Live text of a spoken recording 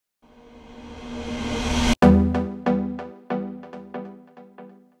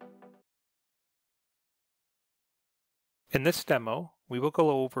In this demo, we will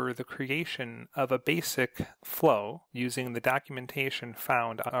go over the creation of a basic flow using the documentation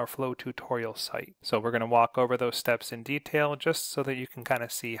found on our flow tutorial site. So we're going to walk over those steps in detail just so that you can kind of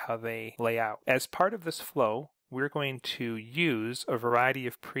see how they lay out. As part of this flow, we're going to use a variety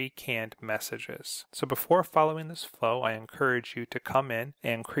of pre-canned messages. So before following this flow, I encourage you to come in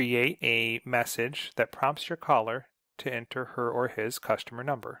and create a message that prompts your caller to enter her or his customer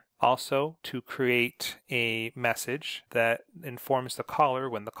number. Also, to create a message that informs the caller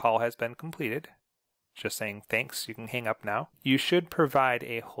when the call has been completed, just saying thanks, you can hang up now. You should provide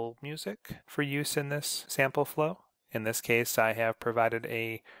a hold music for use in this sample flow. In this case, I have provided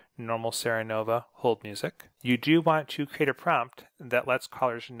a normal Serenova hold music. You do want to create a prompt that lets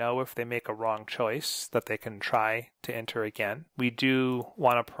callers know if they make a wrong choice that they can try to enter again. We do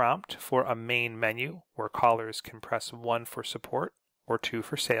want a prompt for a main menu where callers can press 1 for support or 2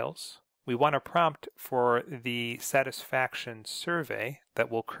 for sales. We want a prompt for the satisfaction survey that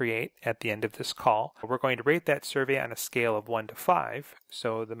we'll create at the end of this call. We're going to rate that survey on a scale of 1 to 5.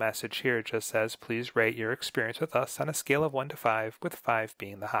 So the message here just says, please rate your experience with us on a scale of 1 to 5, with 5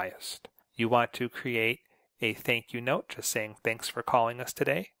 being the highest. You want to create a thank you note, just saying thanks for calling us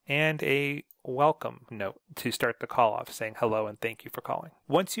today, and a welcome note to start the call off, saying hello and thank you for calling.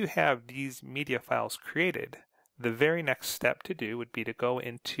 Once you have these media files created, the very next step to do would be to go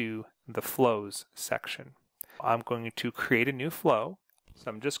into the flows section. I'm going to create a new flow, so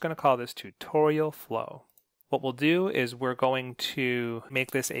I'm just going to call this tutorial flow. What we'll do is we're going to make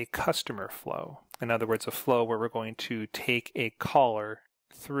this a customer flow. In other words, a flow where we're going to take a caller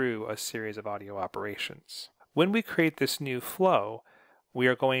through a series of audio operations. When we create this new flow, we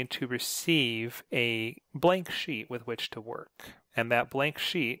are going to receive a blank sheet with which to work. And that blank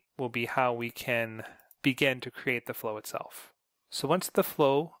sheet will be how we can begin to create the flow itself. So once the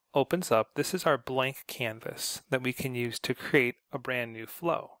flow opens up, this is our blank canvas that we can use to create a brand new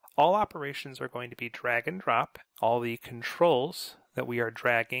flow. All operations are going to be drag and drop. All the controls that we are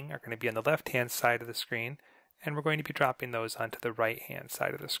dragging are going to be on the left-hand side of the screen, and we're going to be dropping those onto the right-hand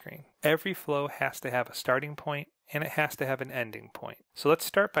side of the screen. Every flow has to have a starting point, and it has to have an ending point. So let's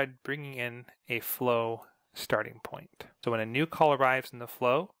start by bringing in a flow starting point. So when a new call arrives in the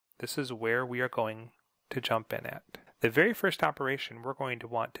flow, this is where we are going to jump in at. The very first operation we're going to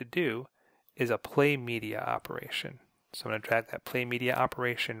want to do is a play media operation. So I'm going to drag that play media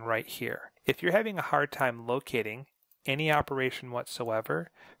operation right here. If you're having a hard time locating any operation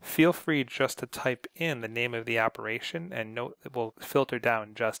whatsoever, feel free just to type in the name of the operation and note that will filter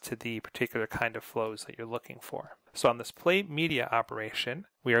down just to the particular kind of flows that you're looking for. So on this play media operation,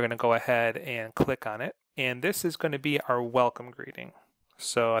 we are going to go ahead and click on it, and this is going to be our welcome greeting.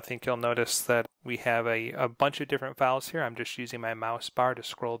 So I think you'll notice that we have a bunch of different files here. I'm just using my mouse bar to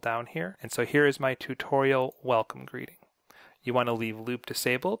scroll down here. And so here is my tutorial welcome greeting. You want to leave loop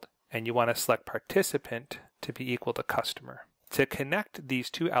disabled, and you want to select participant to be equal to customer. To connect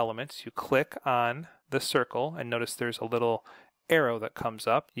these two elements, you click on the circle, and notice there's a little arrow that comes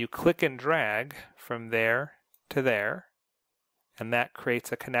up. You click and drag from there to there, and that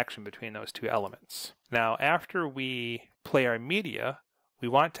creates a connection between those two elements. Now, after we play our media, we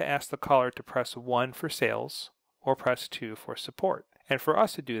want to ask the caller to press 1 for sales or press 2 for support. And for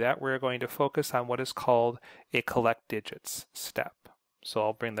us to do that, we're going to focus on what is called a collect digits step. So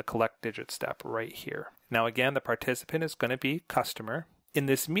I'll bring the collect digit step right here. Now again, the participant is going to be customer. In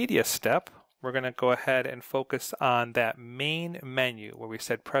this media step, we're going to go ahead and focus on that main menu where we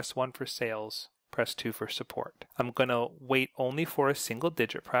said press 1 for sales, press 2 for support. I'm going to wait only for a single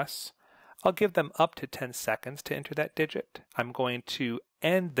digit press. I'll give them up to 10 seconds to enter that digit. I'm going to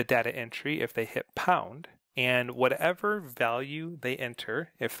end the data entry if they hit pound, and whatever value they enter,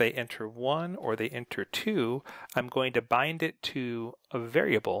 if they enter 1 or they enter 2, I'm going to bind it to a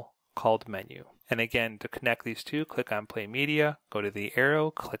variable called menu. And again, to connect these two, click on play media, go to the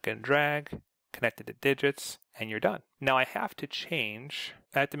arrow, click and drag, connect it to digits, and you're done. Now I have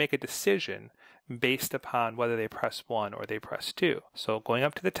to make a decision based upon whether they press 1 or they press 2. So going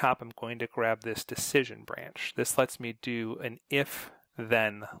up to the top, I'm going to grab this decision branch. This lets me do an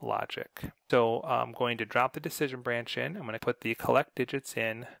if-then logic. So I'm going to drop the decision branch in. I'm going to put the collect digits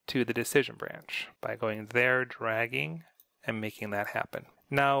in to the decision branch by going there, dragging, and making that happen.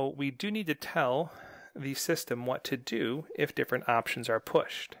 Now we do need to tell the system what to do if different options are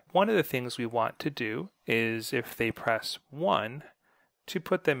pushed. One of the things we want to do is if they press 1, to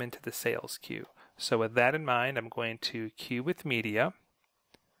put them into the sales queue. So with that in mind, I'm going to queue with media,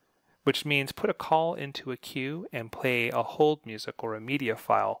 which means put a call into a queue and play a hold music or a media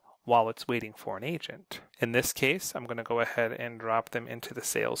file while it's waiting for an agent. In this case, I'm going to go ahead and drop them into the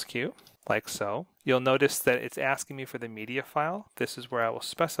sales queue, like so. You'll notice that it's asking me for the media file. This is where I will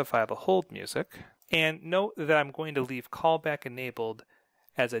specify the hold music. And note that I'm going to leave callback enabled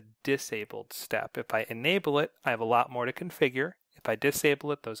as a disabled step. If I enable it, I have a lot more to configure. If I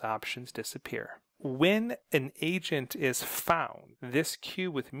disable it, those options disappear. When an agent is found, this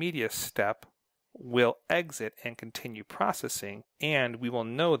queue with media step will exit and continue processing, and we will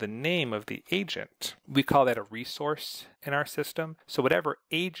know the name of the agent. We call that a resource in our system. So whatever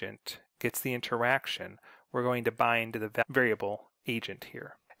agent gets the interaction, we're going to bind to the variable agent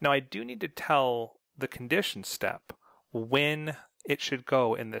here. Now I do need to tell the condition step when it should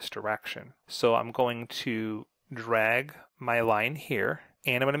go in this direction. So I'm going to drag my line here,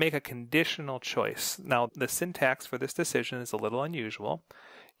 and I'm going to make a conditional choice. Now the syntax for this decision is a little unusual.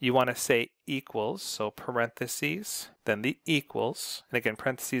 You want to say equals, so parentheses, then the equals, and again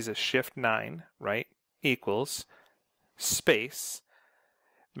parentheses is shift 9, right? Equals, space.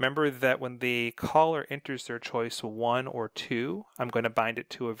 Remember that when the caller enters their choice 1 or 2, I'm going to bind it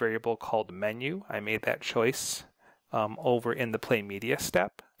to a variable called menu. I made that choice over in the play media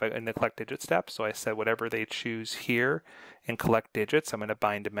step, in the collect digit step. So I said whatever they choose here and collect digits, I'm going to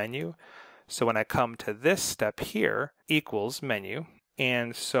bind a menu. So when I come to this step here, equals menu,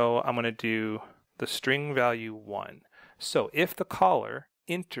 and so I'm going to do the string value 1. So if the caller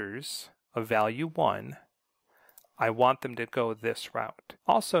enters a value 1, I want them to go this route.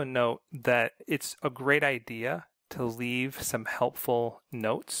 Also note that it's a great idea to leave some helpful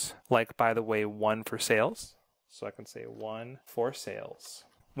notes, like, by the way, 1 for sales. So I can say 1 for sales.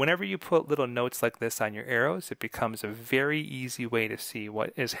 Whenever you put little notes like this on your arrows, it becomes a very easy way to see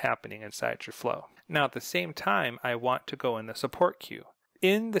what is happening inside your flow. Now at the same time, I want to go in the support queue.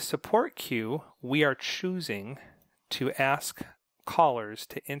 In the support queue, we are choosing to ask callers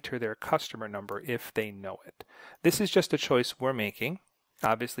to enter their customer number if they know it. This is just a choice we're making.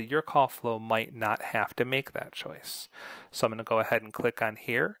 Obviously, your call flow might not have to make that choice. So I'm going to go ahead and click on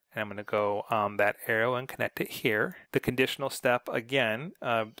here, and I'm going to go that arrow and connect it here. The conditional step, again,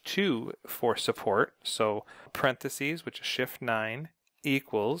 2 for support. So parentheses, which is shift 9,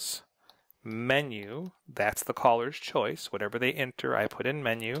 equals menu, that's the caller's choice. Whatever they enter, I put in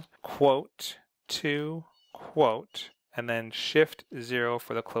menu, quote, to quote, and then shift 0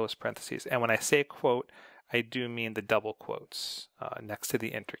 for the close parentheses. And when I say quote, I do mean the double quotes next to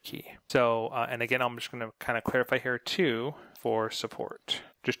the enter key. So, and again, I'm just going to kind of clarify here 2 for support,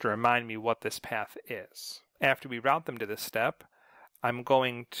 just to remind me what this path is. After we route them to this step, I'm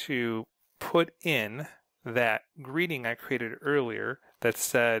going to put in that greeting I created earlier that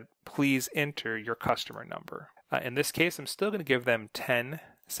said, please enter your customer number. In this case, I'm still going to give them 10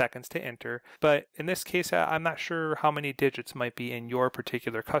 seconds to enter, but in this case, I'm not sure how many digits might be in your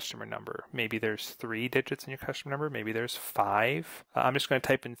particular customer number. Maybe there's 3 digits in your customer number, maybe there's 5. I'm just going to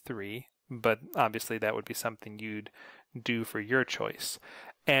type in 3, but obviously that would be something you'd do for your choice.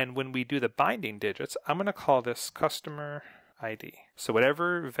 And when we do the binding digits, I'm going to call this customer ID. So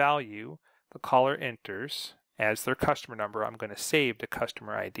whatever value the caller enters as their customer number, I'm going to save to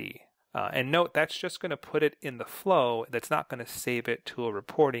customer ID. And note, that's just going to put it in the flow. That's not going to save it to a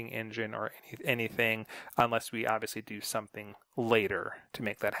reporting engine or anything unless we obviously do something later to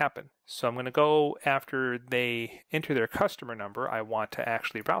make that happen. So I'm going to go after they enter their customer number, I want to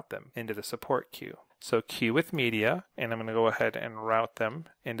actually route them into the support queue. So queue with media, and I'm going to go ahead and route them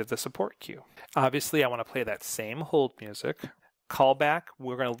into the support queue. Obviously, I want to play that same hold music. Callback,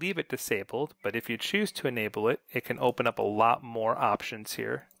 we're going to leave it disabled, but if you choose to enable it, it can open up a lot more options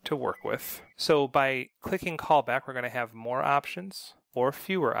here to work with. So by clicking callback, we're going to have more options or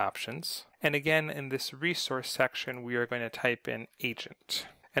fewer options. And again, in this resource section, we are going to type in agent.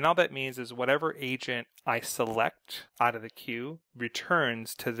 And all that means is whatever agent I select out of the queue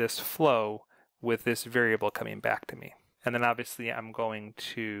returns to this flow with this variable coming back to me. And then obviously I'm going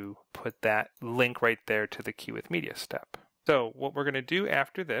to put that link right there to the queue with media step. So what we're going to do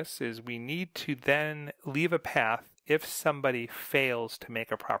after this is we need to then leave a path if somebody fails to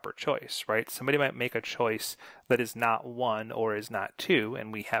make a proper choice, right? Somebody might make a choice that is not 1 or is not 2,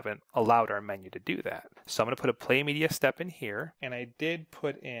 and we haven't allowed our menu to do that. So I'm going to put a play media step in here, and I did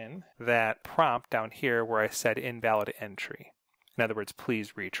put in that prompt down here where I said invalid entry. In other words,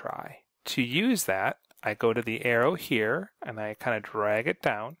 please retry. To use that, I go to the arrow here and I kind of drag it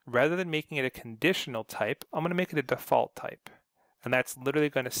down. Rather than making it a conditional type, I'm going to make it a default type. And that's literally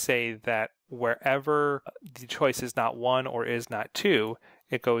going to say that wherever the choice is not 1 or is not 2,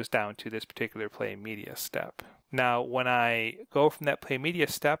 it goes down to this particular play media step. Now, when I go from that play media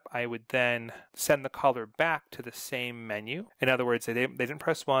step, I would then send the caller back to the same menu. In other words, they didn't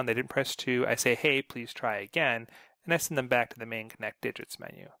press 1, they didn't press 2. I say, hey, please try again, and I send them back to the main Connect Digits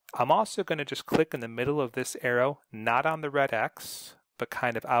menu. I'm also going to just click in the middle of this arrow, not on the red X, but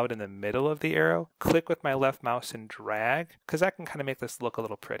kind of out in the middle of the arrow. Click with my left mouse and drag, because that can kind of make this look a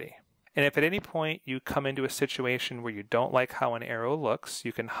little pretty. And if at any point you come into a situation where you don't like how an arrow looks,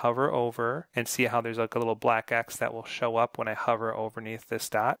 you can hover over and see how there's like a little black X that will show up when I hover underneath this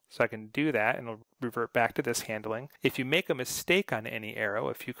dot. So I can do that and it'll revert back to this handling. If you make a mistake on any arrow,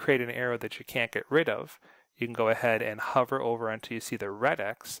 if you create an arrow that you can't get rid of, you can go ahead and hover over until you see the red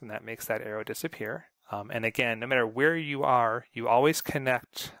X, and that makes that arrow disappear. And again, no matter where you are, you always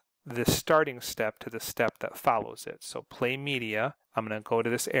connect the starting step to the step that follows it. So play media, I'm going to go to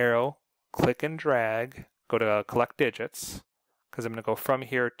this arrow, click and drag, go to collect digits, because I'm going to go from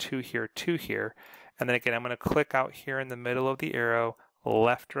here to here to here. And then again, I'm going to click out here in the middle of the arrow,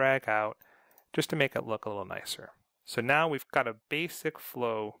 left drag out, just to make it look a little nicer. So now we've got a basic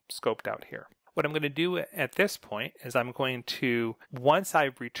flow scoped out here. What I'm going to do at this point is I'm going to, once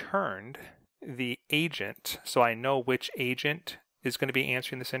I've returned the agent, so I know which agent is going to be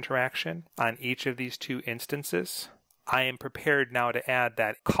answering this interaction on each of these two instances, I am prepared now to add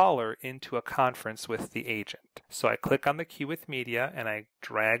that caller into a conference with the agent. So I click on the queue with media and I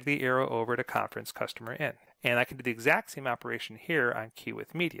drag the arrow over to conference customer in. And I can do the exact same operation here on queue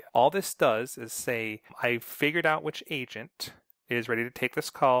with media. All this does is say, I figured out which agent is ready to take this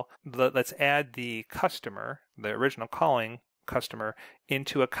call. Let's add the customer, the original calling customer,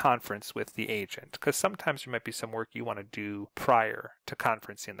 into a conference with the agent, because sometimes there might be some work you want to do prior to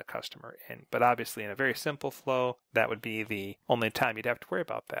conferencing the customer in. But obviously in a very simple flow, that would be the only time you'd have to worry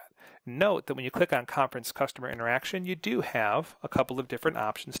about that. Note that when you click on conference customer interaction, you do have a couple of different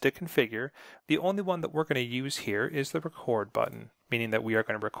options to configure. The only one that we're going to use here is the record button, meaning that we are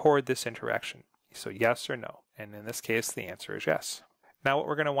going to record this interaction. So yes or no. And in this case, the answer is yes. Now what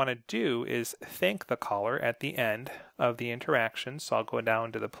we're going to want to do is thank the caller at the end of the interaction. So I'll go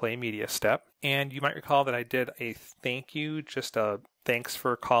down to the play media step. And you might recall that I did a thank you, just a thanks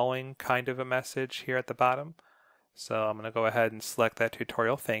for calling kind of a message here at the bottom. So I'm going to go ahead and select that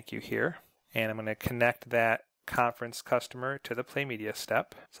tutorial thank you here. And I'm going to connect that conference customer to the play media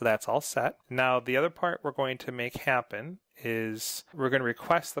step. So that's all set. Now the other part we're going to make happen is we're going to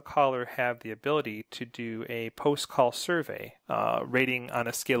request the caller have the ability to do a post-call survey, rating on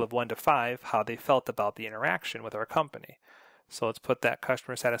a scale of 1 to 5 how they felt about the interaction with our company. So let's put that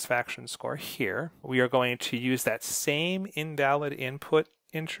customer satisfaction score here. We are going to use that same invalid input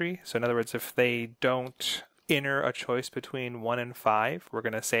entry. So in other words, if they don't enter a choice between 1 and 5, we're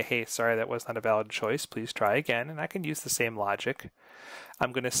going to say, hey, sorry, that was not a valid choice. Please try again. And I can use the same logic.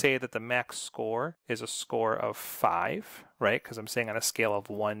 I'm going to say that the max score is a score of 5, right? Because I'm saying on a scale of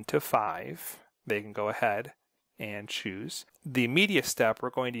 1 to 5, they can go ahead and choose. The media step, we're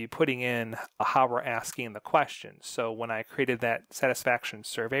going to be putting in how we're asking the question. So when I created that satisfaction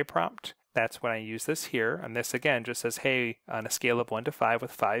survey prompt, that's when I use this here. And this again just says, hey, on a scale of 1 to 5,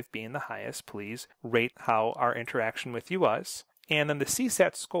 with 5 being the highest, please rate how our interaction with you was. And then the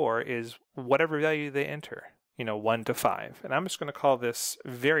CSAT score is whatever value they enter, 1 to 5. And I'm just going to call this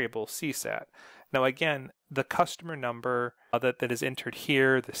variable CSAT. Now again, the customer number that is entered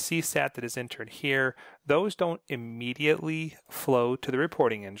here, the CSAT that is entered here, those don't immediately flow to the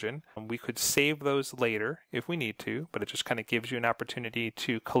reporting engine. We could save those later if we need to, but it just kind of gives you an opportunity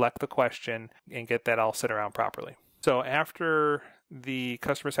to collect the question and get that all set around properly. So after the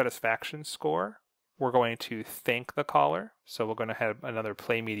customer satisfaction score, we're going to thank the caller. So we're going to have another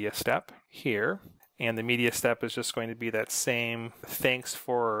play media step here. And the media step is just going to be that same thanks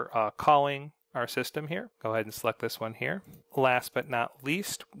for calling our system here. Go ahead and select this one here. Last but not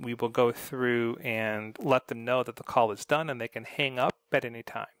least, we will go through and let them know that the call is done and they can hang up at any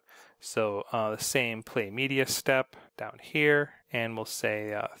time. So the same play media step down here, and we'll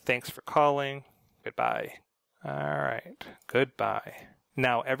say thanks for calling, goodbye. All right, goodbye.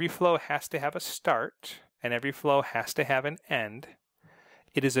 Now every flow has to have a start and every flow has to have an end.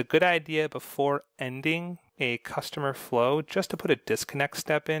 It is a good idea before ending a customer flow just to put a disconnect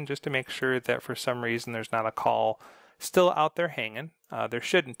step in, just to make sure that for some reason there's not a call still out there hanging. There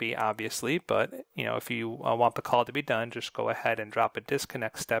shouldn't be, obviously, but if you want the call to be done, just go ahead and drop a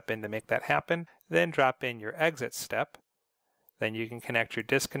disconnect step in to make that happen. Then drop in your exit step. Then you can connect your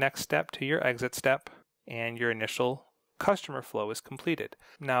disconnect step to your exit step, and your initial customer flow is completed.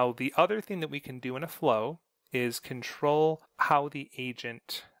 Now, the other thing that we can do in a flow is control how the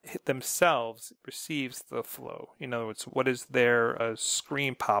agent themselves receives the flow. In other words, what is their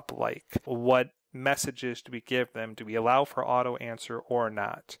screen pop like? What messages do we give them? Do we allow for auto answer or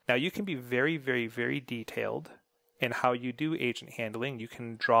not? Now you can be very, very, very detailed in how you do agent handling. You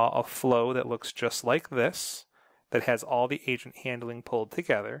can draw a flow that looks just like this, that has all the agent handling pulled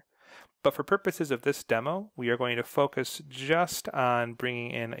together. But for purposes of this demo, we are going to focus just on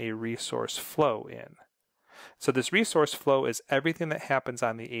bringing in a resource flow in. So this resource flow is everything that happens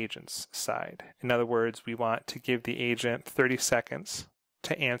on the agent's side. In other words, we want to give the agent 30 seconds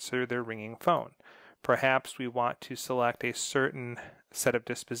to answer their ringing phone. Perhaps we want to select a certain set of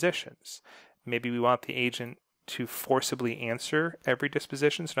dispositions. Maybe we want the agent to forcibly answer every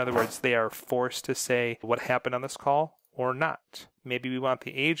disposition. So in other words, they are forced to say what happened on this call or not. Maybe we want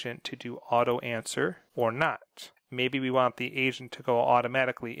the agent to do auto answer or not. Maybe we want the agent to go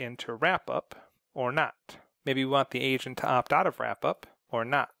automatically into wrap up or not. Maybe we want the agent to opt out of wrap up or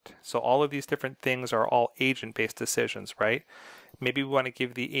not. So all of these different things are all agent-based decisions, right? Maybe we want to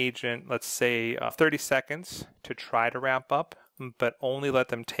give the agent, let's say, 30 seconds to try to wrap up, but only let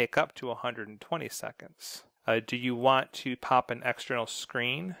them take up to 120 seconds. Do you want to pop an external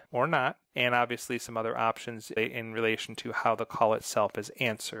screen or not? And obviously some other options in relation to how the call itself is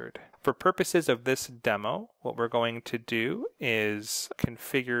answered. For purposes of this demo, what we're going to do is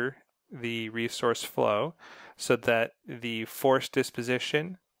configure the resource flow so that the forced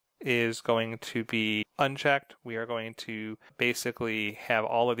disposition is going to be unchecked. We are going to basically have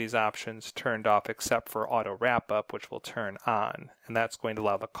all of these options turned off except for auto wrap up, which will turn on, and that's going to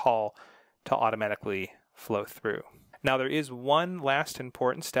allow the call to automatically flow through. Now there is one last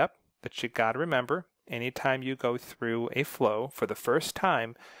important step that you got to remember. Anytime you go through a flow for the first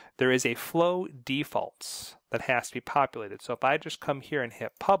time, there is a flow defaults that has to be populated. So if I just come here and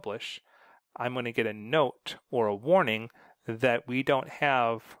hit publish, I'm going to get a note or a warning that we don't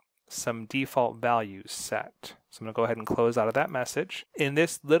have some default values set. So I'm going to go ahead and close out of that message. In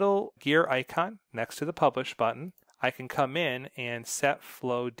this little gear icon next to the publish button, I can come in and set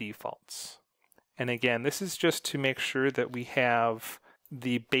flow defaults. And again, this is just to make sure that we have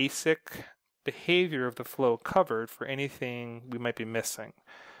the basic behavior of the flow covered for anything we might be missing.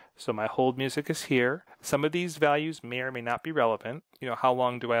 So my hold music is here. Some of these values may or may not be relevant. You know, how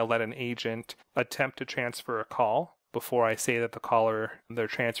long do I let an agent attempt to transfer a call before I say that the caller they're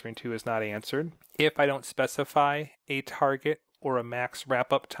transferring to is not answered? If I don't specify a target or a max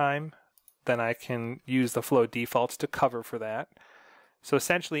wrap-up time, then I can use the flow defaults to cover for that. So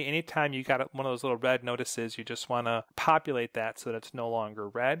essentially, anytime you got one of those little red notices, you just want to populate that so that it's no longer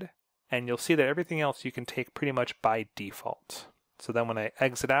red. And you'll see that everything else you can take pretty much by default. So then when I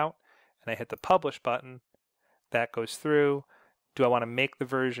exit out and I hit the publish button, that goes through. Do I want to make the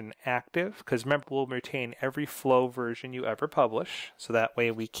version active? Because remember, we'll retain every flow version you ever publish. So that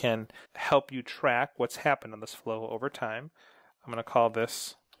way we can help you track what's happened on this flow over time. I'm going to call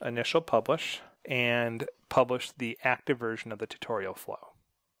this initial publish and publish the active version of the tutorial flow.